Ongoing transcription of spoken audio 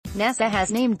NASA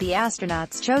has named the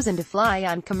astronauts chosen to fly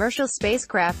on commercial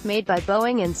spacecraft made by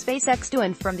Boeing and SpaceX to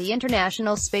and from the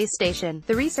International Space Station,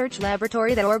 the research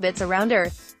laboratory that orbits around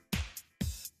Earth.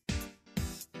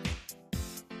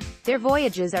 Their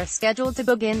voyages are scheduled to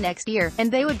begin next year,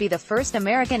 and they would be the first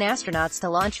American astronauts to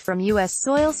launch from U.S.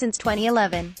 soil since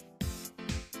 2011.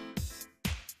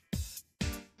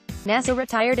 NASA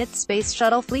retired its space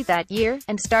shuttle fleet that year,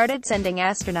 and started sending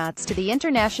astronauts to the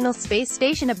International Space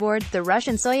Station aboard the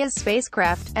Russian Soyuz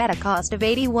spacecraft, at a cost of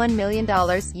 $81 million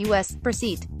U.S. per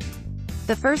seat.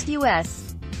 The first U.S.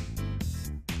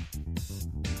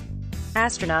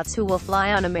 astronauts who will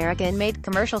fly on American-made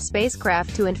commercial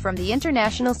spacecraft to and from the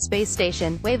International Space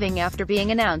Station, waving after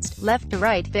being announced, left to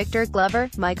right: Victor Glover,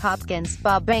 Mike Hopkins,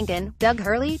 Bob Behnken, Doug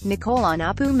Hurley, Nicole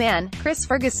Mann, Chris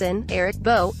Ferguson, Eric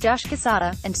Boe, Josh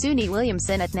Cassata, and Suni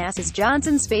Williamson at NASA's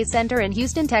Johnson Space Center in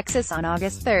Houston, Texas on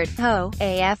August 3.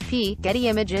 AFP, Getty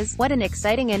Images. What an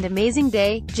exciting and amazing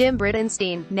day, Jim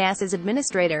Bridenstine, NASA's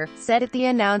administrator, said at the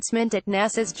announcement at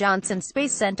NASA's Johnson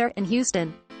Space Center in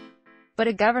Houston. But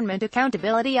a Government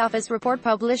Accountability Office report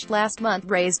published last month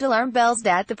raised alarm bells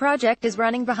that the project is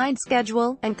running behind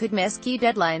schedule, and could miss key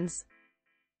deadlines.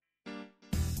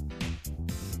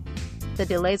 The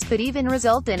delays could even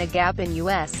result in a gap in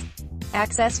U.S.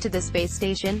 access to the space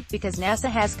station, because NASA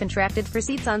has contracted for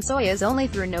seats on Soyuz only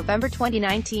through November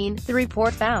 2019, the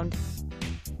report found.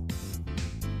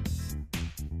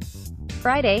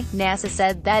 Friday, NASA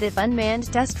said that if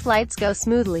unmanned test flights go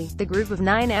smoothly, the group of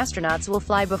 9 astronauts will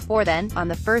fly before then, on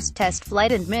the first test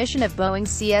flight and mission of Boeing's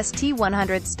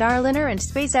CST-100 Starliner and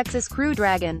SpaceX's Crew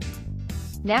Dragon.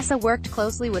 NASA worked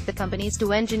closely with the companies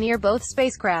to engineer both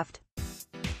spacecraft.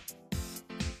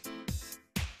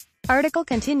 Article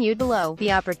continued below.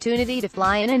 The opportunity to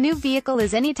fly in a new vehicle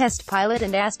is any test pilot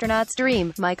and astronaut's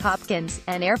dream, Mike Hopkins,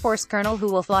 an Air Force colonel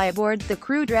who will fly aboard the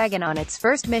Crew Dragon on its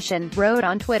first mission, wrote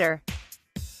on Twitter.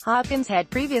 Hopkins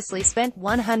had previously spent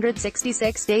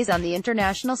 166 days on the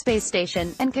International Space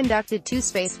Station, and conducted 2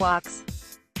 spacewalks.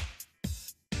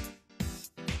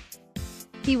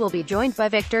 He will be joined by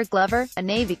Victor Glover, a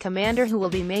Navy commander who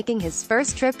will be making his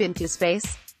first trip into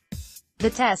space. The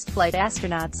test flight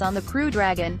astronauts on the Crew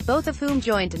Dragon, both of whom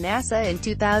joined NASA in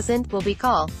 2000, will be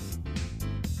called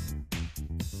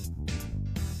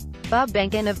Bob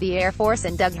Behnken of the Air Force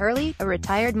and Doug Hurley, a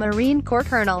retired Marine Corps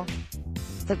colonel.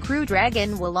 The Crew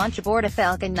Dragon will launch aboard a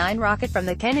Falcon 9 rocket from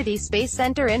the Kennedy Space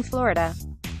Center in Florida.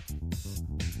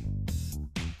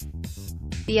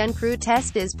 The uncrewed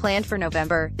test is planned for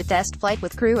November. The test flight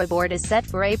with crew aboard is set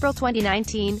for April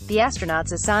 2019. The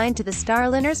astronauts assigned to the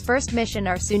Starliner's first mission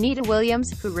are Sunita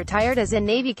Williams, who retired as a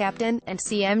Navy captain, and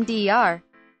CMDR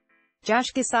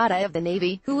Josh Cassata of the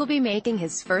Navy, who will be making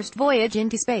his first voyage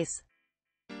into space.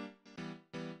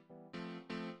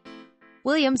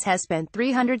 Williams has spent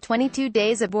 322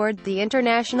 days aboard the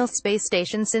International Space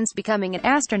Station since becoming an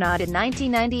astronaut in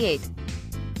 1998.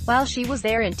 While she was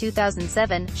there in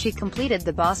 2007, she completed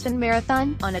the Boston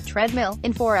Marathon, on a treadmill,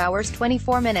 in 4 hours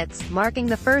 24 minutes, marking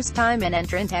the first time an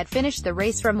entrant had finished the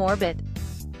race from orbit.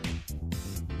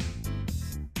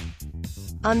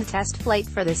 On the test flight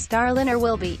for the Starliner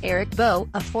will be Eric Boe,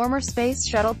 a former space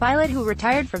shuttle pilot who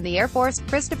retired from the Air Force,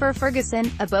 Christopher Ferguson,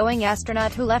 a Boeing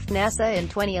astronaut who left NASA in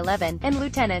 2011, and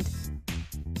Lieutenant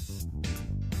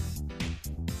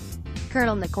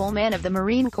Colonel Nicole Mann of the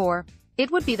Marine Corps.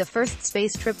 It would be the first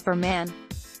space trip for Mann.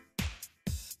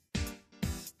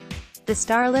 The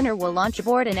Starliner will launch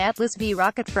aboard an Atlas V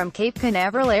rocket from Cape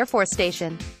Canaveral Air Force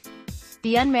Station.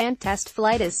 The unmanned test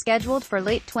flight is scheduled for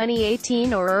late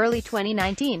 2018 or early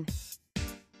 2019.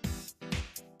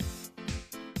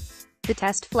 The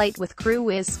test flight with crew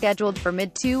is scheduled for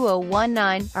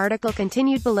mid-2019. Article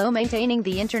continued below. Maintaining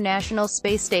the International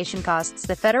Space Station costs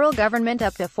the federal government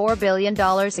up to $4 billion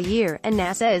a year, and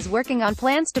NASA is working on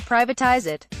plans to privatize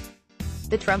it.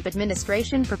 The Trump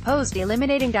administration proposed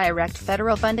eliminating direct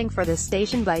federal funding for the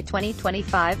station by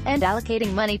 2025, and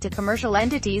allocating money to commercial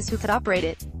entities who could operate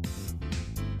it.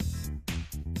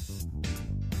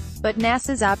 But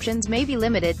NASA's options may be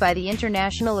limited by the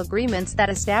international agreements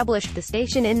that established the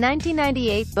station in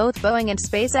 1998. Both Boeing and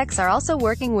SpaceX are also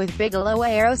working with Bigelow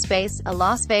Aerospace, a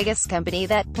Las Vegas company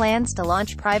that plans to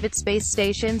launch private space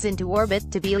stations into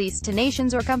orbit to be leased to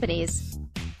nations or companies.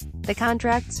 The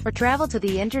contracts for travel to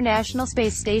the International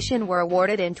Space Station were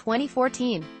awarded in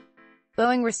 2014.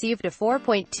 Boeing received a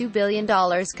 $4.2 billion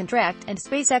contract, and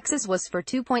SpaceX's was for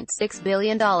 $2.6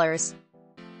 billion.